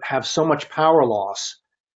going to have so much power loss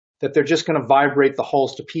that they're just going to vibrate the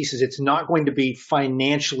hulls to pieces. It's not going to be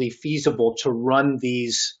financially feasible to run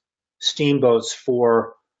these steamboats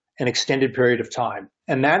for an extended period of time.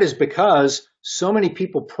 And that is because so many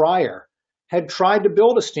people prior had tried to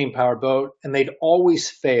build a steam powered boat and they'd always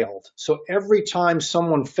failed. So every time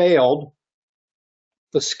someone failed,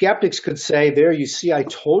 the skeptics could say, there, you see, I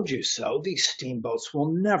told you so. These steamboats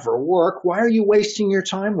will never work. Why are you wasting your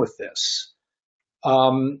time with this?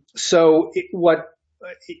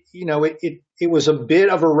 It was a bit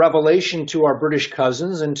of a revelation to our British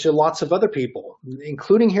cousins and to lots of other people,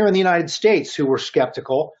 including here in the United States, who were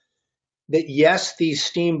skeptical that, yes, these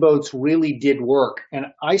steamboats really did work. And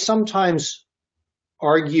I sometimes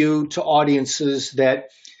argue to audiences that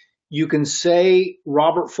you can say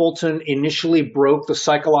Robert Fulton initially broke the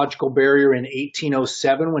psychological barrier in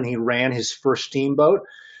 1807 when he ran his first steamboat.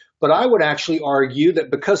 But I would actually argue that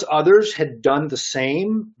because others had done the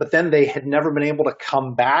same, but then they had never been able to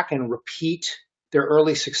come back and repeat their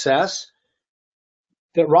early success,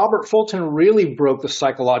 that Robert Fulton really broke the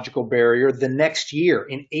psychological barrier the next year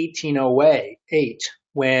in 1808,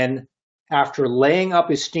 when, after laying up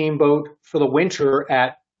his steamboat for the winter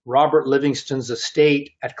at Robert Livingston's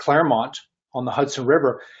estate at Claremont on the Hudson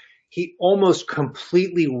River, he almost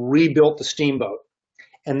completely rebuilt the steamboat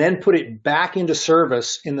and then put it back into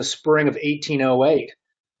service in the spring of 1808.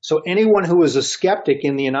 So anyone who was a skeptic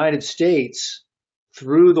in the United States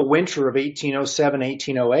through the winter of 1807,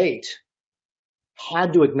 1808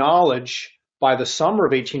 had to acknowledge by the summer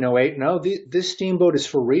of 1808, no, this steamboat is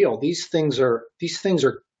for real. These things are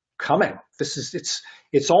coming.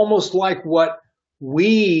 It's almost like what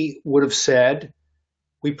we would have said,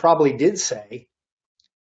 we probably did say,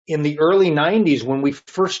 in the early 90s when we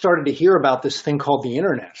first started to hear about this thing called the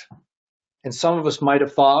internet. And some of us might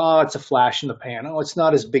have thought, oh, it's a flash in the pan. Oh, it's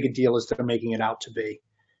not as big a deal as they're making it out to be.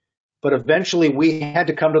 But eventually we had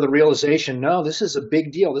to come to the realization, no, this is a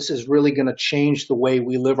big deal. This is really going to change the way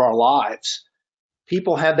we live our lives.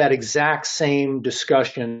 People had that exact same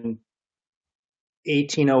discussion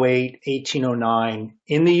 1808, 1809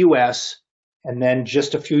 in the US, and then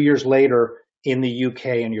just a few years later in the UK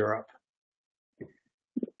and Europe.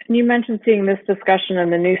 You mentioned seeing this discussion in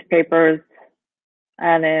the newspapers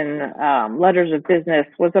and in letters of business.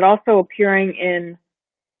 Was it also appearing in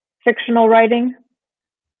fictional writing?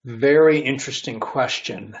 Very interesting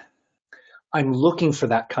question. I'm looking for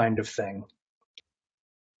that kind of thing.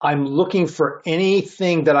 I'm looking for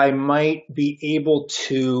anything that I might be able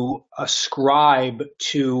to ascribe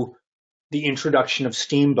to the introduction of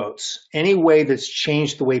steamboats, any way that's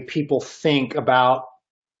changed the way people think about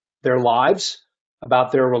their lives,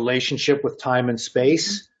 about their relationship with time and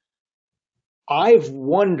space. I've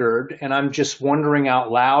wondered, and I'm just wondering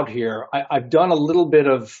out loud here, I've done a little bit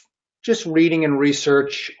of just reading and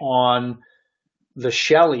research on the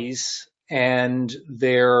Shelleys and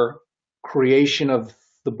their creation of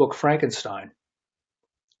the book Frankenstein.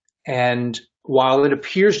 And while it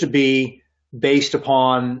appears to be based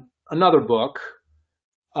upon another book,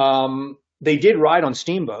 they did ride on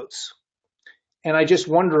steamboats. And I just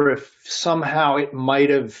wonder if somehow it might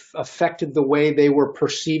have affected the way they were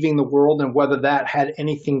perceiving the world and whether that had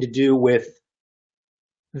anything to do with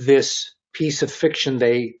this piece of fiction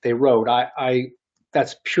they wrote.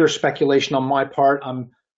 That's pure speculation on my part.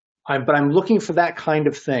 But I'm looking for that kind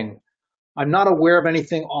of thing. I'm not aware of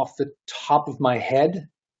anything off the top of my head,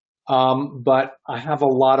 but I have a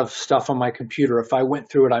lot of stuff on my computer. If I went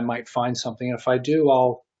through it, I might find something. And if I do,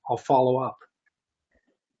 I'll follow up.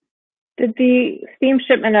 Did the steam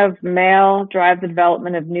shipment of mail drive the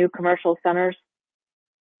development of new commercial centers?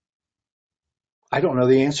 I don't know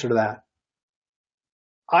the answer to that.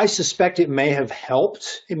 I suspect it may have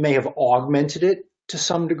helped. It may have augmented it to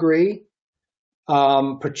some degree,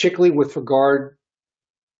 particularly with regard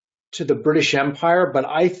to the British Empire. But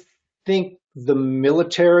I think the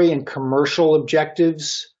military and commercial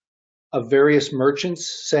objectives of various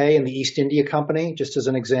merchants, say in the East India Company, just as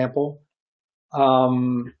an example,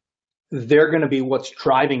 they're going to be what's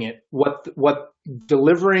driving it. What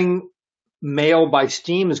delivering mail by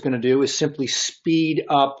steam is going to do is simply speed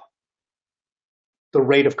up the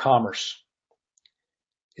rate of commerce.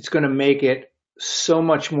 It's going to make it so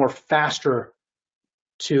much more faster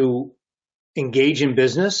to engage in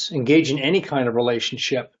business, engage in any kind of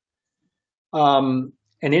relationship. And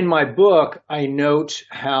in my book, I note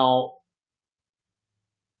how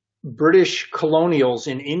British colonials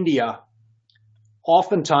in India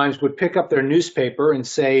oftentimes would pick up their newspaper in,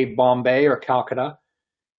 say, Bombay or Calcutta,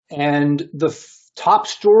 and the top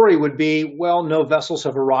story would be, well, no vessels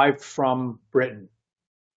have arrived from Britain.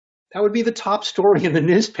 That would be the top story in the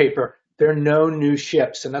newspaper. There are no new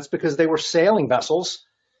ships, and that's because they were sailing vessels,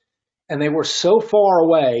 and they were so far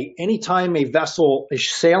away. Anytime a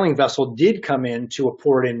sailing vessel did come into a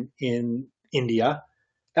port in India,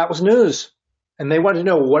 that was news, and they wanted to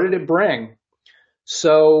know, what did it bring?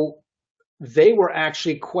 So they were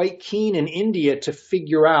actually quite keen in India to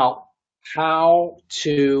figure out how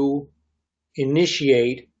to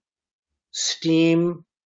initiate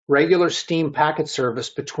regular steam packet service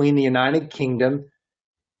between the United Kingdom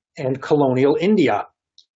and colonial India.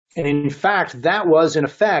 And in fact, that was in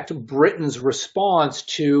effect Britain's response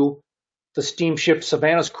to the steamship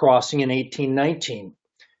Savannah's crossing in 1819.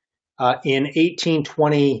 In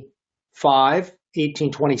 1825,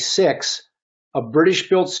 1826, a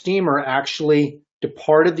British-built steamer actually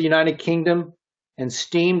departed the United Kingdom and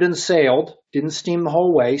steamed and sailed, didn't steam the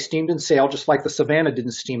whole way, steamed and sailed, just like the Savannah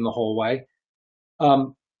didn't steam the whole way,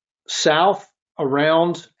 south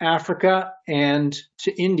around Africa and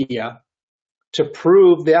to India, to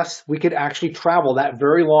prove this, we could actually travel that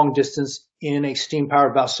very long distance in a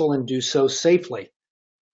steam-powered vessel and do so safely.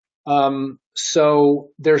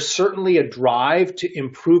 So there's certainly a drive to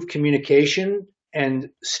improve communication, and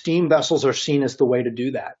steam vessels are seen as the way to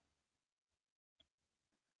do that.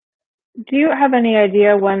 Do you have any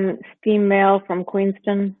idea when steam mail from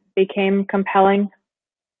Queenston became compelling?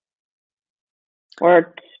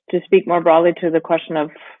 Or to speak more broadly to the question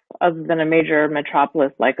of, other than a major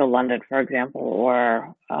metropolis like a London, for example,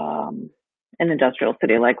 or an industrial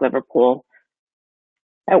city like Liverpool,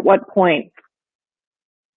 at what point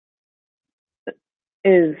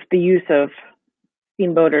is the use of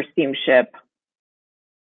steamboat or steamship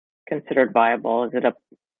considered viable? Is it a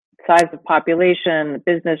size of population,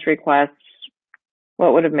 business requests?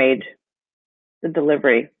 What would have made the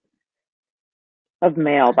delivery of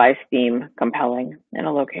mail by steam compelling in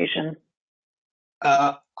a location?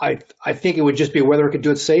 I think it would just be whether it could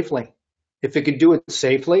do it safely. If it could do it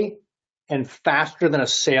safely and faster than a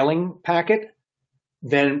sailing packet,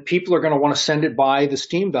 then people are going to want to send it by the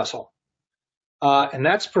steam vessel. And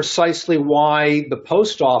that's precisely why the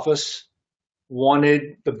British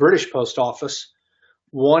Post Office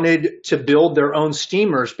wanted to build their own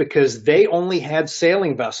steamers, because they only had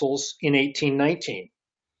sailing vessels in 1819.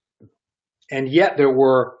 And yet there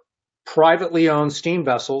were privately owned steam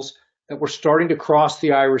vessels that were starting to cross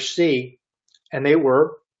the Irish Sea, and they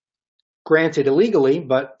were, granted illegally,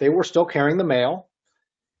 but they were still carrying the mail.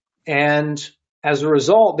 And as a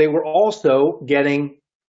result, they were also getting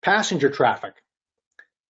passenger traffic.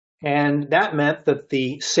 And that meant that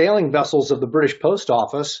the sailing vessels of the British Post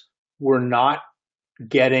Office were not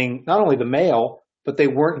getting not only the mail, but they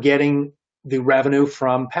weren't getting the revenue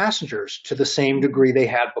from passengers to the same degree they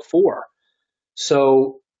had before.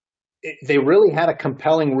 So they really had a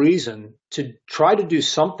compelling reason to try to do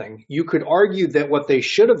something. You could argue that what they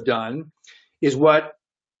should have done is what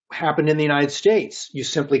happened in the United States. You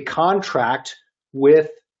simply contract with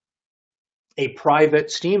a private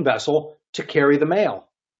steam vessel to carry the mail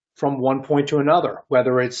from one point to another,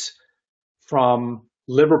 whether it's from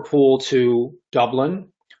Liverpool to Dublin,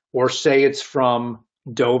 or say it's from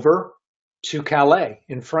Dover to Calais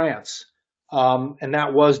in France. And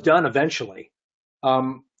that was done eventually.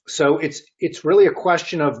 So it's really a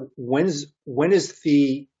question of when is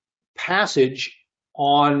the passage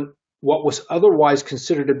on what was otherwise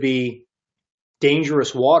considered to be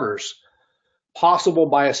dangerous waters possible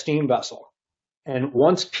by a steam vessel. And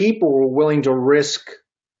once people were willing to risk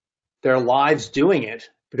their lives doing it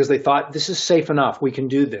because they thought this is safe enough, we can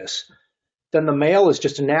do this, then the mail is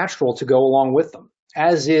just natural to go along with them,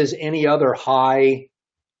 as is any other high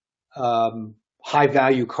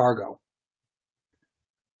value cargo.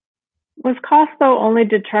 Was cost, though, only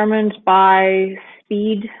determined by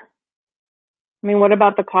speed? I mean, what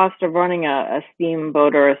about the cost of running a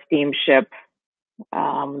steamboat or a steamship?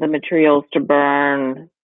 The materials to burn,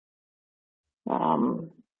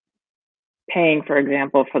 paying, for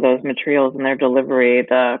example, for those materials and their delivery,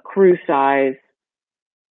 the crew size?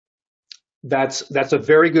 That's a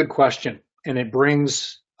very good question, and it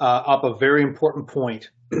brings up a very important point.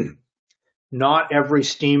 Not every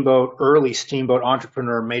early steamboat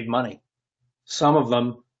entrepreneur made money. Some of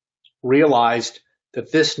them realized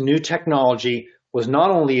that this new technology was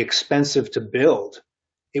not only expensive to build,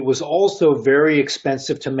 it was also very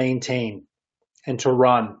expensive to maintain and to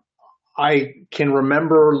run. I can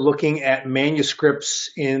remember looking at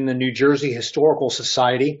manuscripts in the New Jersey Historical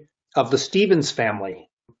Society of the Stevens family,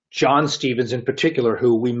 John Stevens in particular,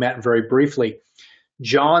 who we met very briefly.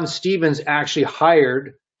 John Stevens actually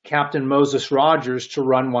hired Captain Moses Rogers to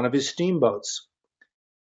run one of his steamboats.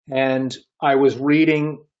 And I was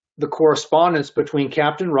reading the correspondence between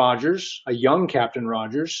Captain Rogers, a young Captain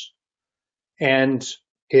Rogers, and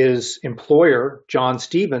his employer, John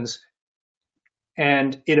Stevens.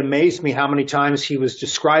 And it amazed me how many times he was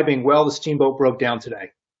describing, well, the steamboat broke down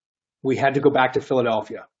today. We had to go back to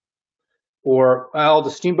Philadelphia. Or, well,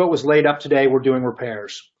 the steamboat was laid up today. We're doing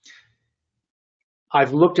repairs.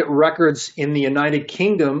 I've looked at records in the United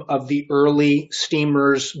Kingdom of the early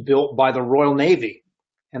steamers built by the Royal Navy.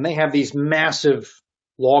 And they have these massive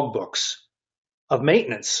logbooks of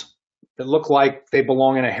maintenance that look like they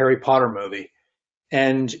belong in a Harry Potter movie.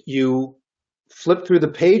 And you flip through the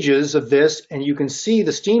pages of this and you can see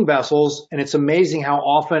the steam vessels, and it's amazing how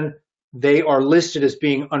often they are listed as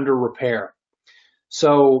being under repair.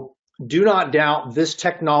 So do not doubt this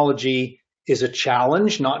technology is a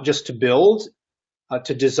challenge, not just to build,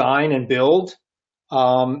 to design and build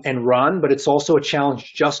and run, but it's also a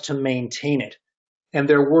challenge just to maintain it. And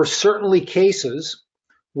there were certainly cases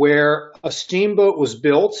where a steamboat was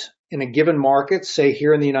built in a given market, say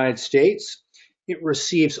here in the United States. It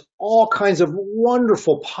receives all kinds of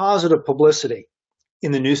wonderful positive publicity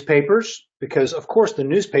in the newspapers because, of course, the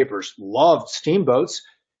newspapers loved steamboats.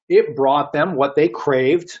 It brought them what they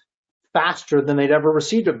craved faster than they'd ever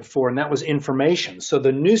received it before, and that was information. So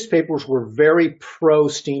the newspapers were very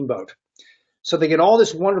pro-steamboat. So they get all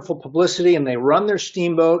this wonderful publicity and they run their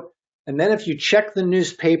steamboat. And then if you check the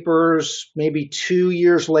newspapers, maybe 2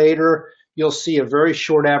 years later, you'll see a very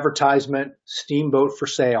short advertisement, steamboat for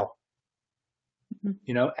sale,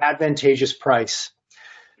 advantageous price.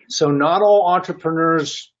 So not all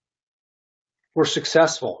entrepreneurs were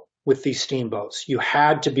successful with these steamboats. You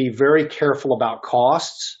had to be very careful about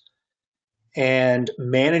costs and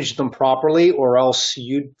manage them properly, or else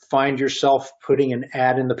you'd find yourself putting an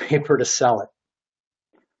ad in the paper to sell it.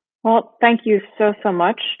 Well, thank you so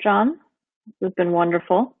much, John. It's been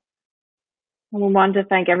wonderful. And we want to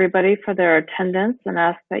thank everybody for their attendance and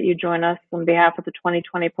ask that you join us on behalf of the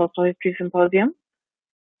 2020 Postal History Symposium,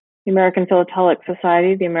 the American Philatelic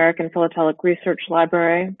Society, the American Philatelic Research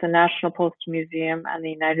Library, the National Postal Museum, and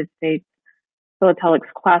the United States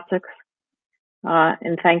Philatelics Classics,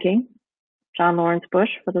 in thanking John Laurence Busch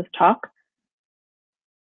for this talk.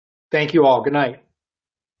 Thank you all. Good night.